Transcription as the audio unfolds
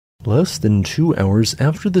Less than 2 hours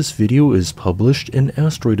after this video is published, an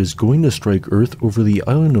asteroid is going to strike Earth over the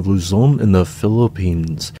island of Luzon in the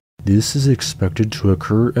Philippines. This is expected to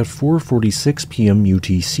occur at 4:46 p.m.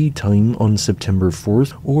 UTC time on September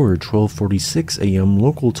 4th or 12:46 a.m.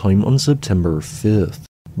 local time on September 5th.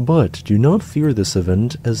 But do not fear this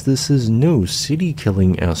event, as this is no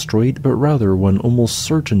city-killing asteroid, but rather one almost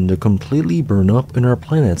certain to completely burn up in our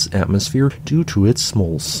planet's atmosphere due to its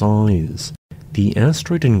small size. The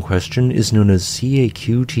asteroid in question is known as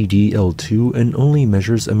CAQ-TD-L2 and only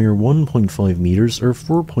measures a mere 1.5 meters or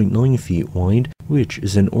 4.9 feet wide, which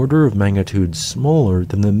is an order of magnitude smaller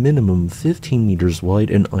than the minimum 15 meters wide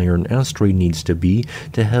an iron asteroid needs to be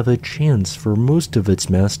to have a chance for most of its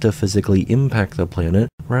mass to physically impact the planet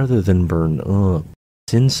rather than burn up.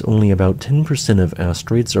 Since only about 10% of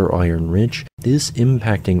asteroids are iron-rich, this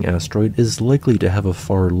impacting asteroid is likely to have a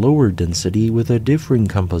far lower density with a differing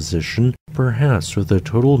composition, perhaps with a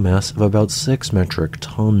total mass of about 6 metric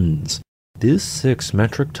tons. This 6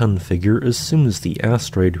 metric ton figure assumes the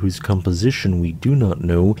asteroid, whose composition we do not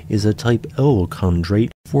know, is a type L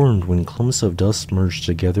chondrite formed when clumps of dust merged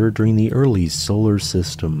together during the early solar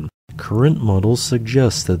system. Current models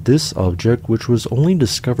suggest that this object, which was only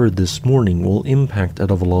discovered this morning, will impact at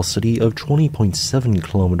a velocity of 20.7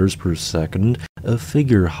 kilometers per second, a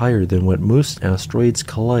figure higher than what most asteroids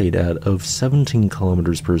collide at of 17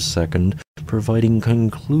 kilometers per second, providing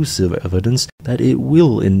conclusive evidence that it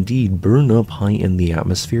will indeed burn up high in the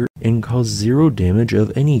atmosphere and cause zero damage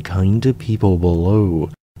of any kind to people below.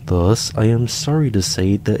 Thus, I am sorry to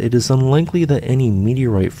say that it is unlikely that any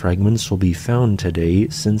meteorite fragments will be found today,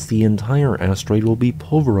 since the entire asteroid will be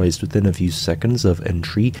pulverized within a few seconds of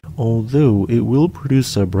entry, although it will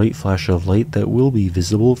produce a bright flash of light that will be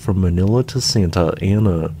visible from Manila to Santa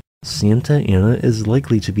Ana. Santa Ana is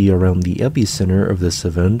likely to be around the epicenter of this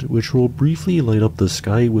event, which will briefly light up the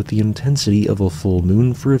sky with the intensity of a full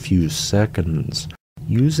moon for a few seconds.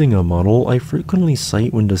 Using a model I frequently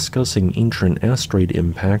cite when discussing ancient asteroid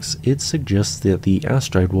impacts, it suggests that the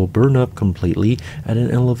asteroid will burn up completely at an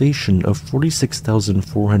elevation of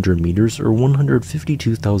 46,400 meters or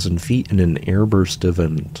 152,000 feet in an airburst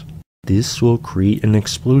event. This will create an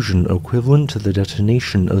explosion equivalent to the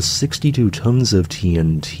detonation of 62 tons of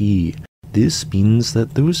TNT. This means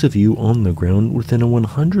that those of you on the ground within a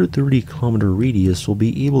 130 kilometer radius will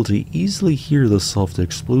be able to easily hear the soft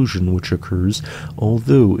explosion which occurs,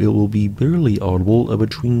 although it will be barely audible at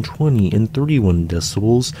between 20 and 31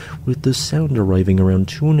 decibels, with the sound arriving around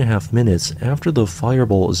 2.5 minutes after the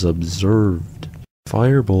fireball is observed.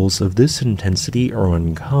 Fireballs of this intensity are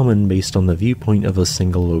uncommon based on the viewpoint of a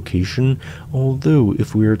single location, although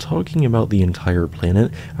if we are talking about the entire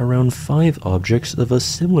planet, around 5 objects of a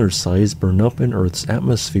similar size burn up in Earth's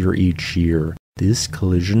atmosphere each year. This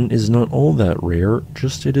collision is not all that rare,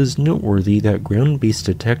 just it is noteworthy that ground-based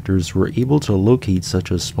detectors were able to locate such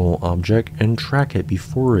a small object and track it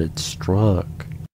before it struck.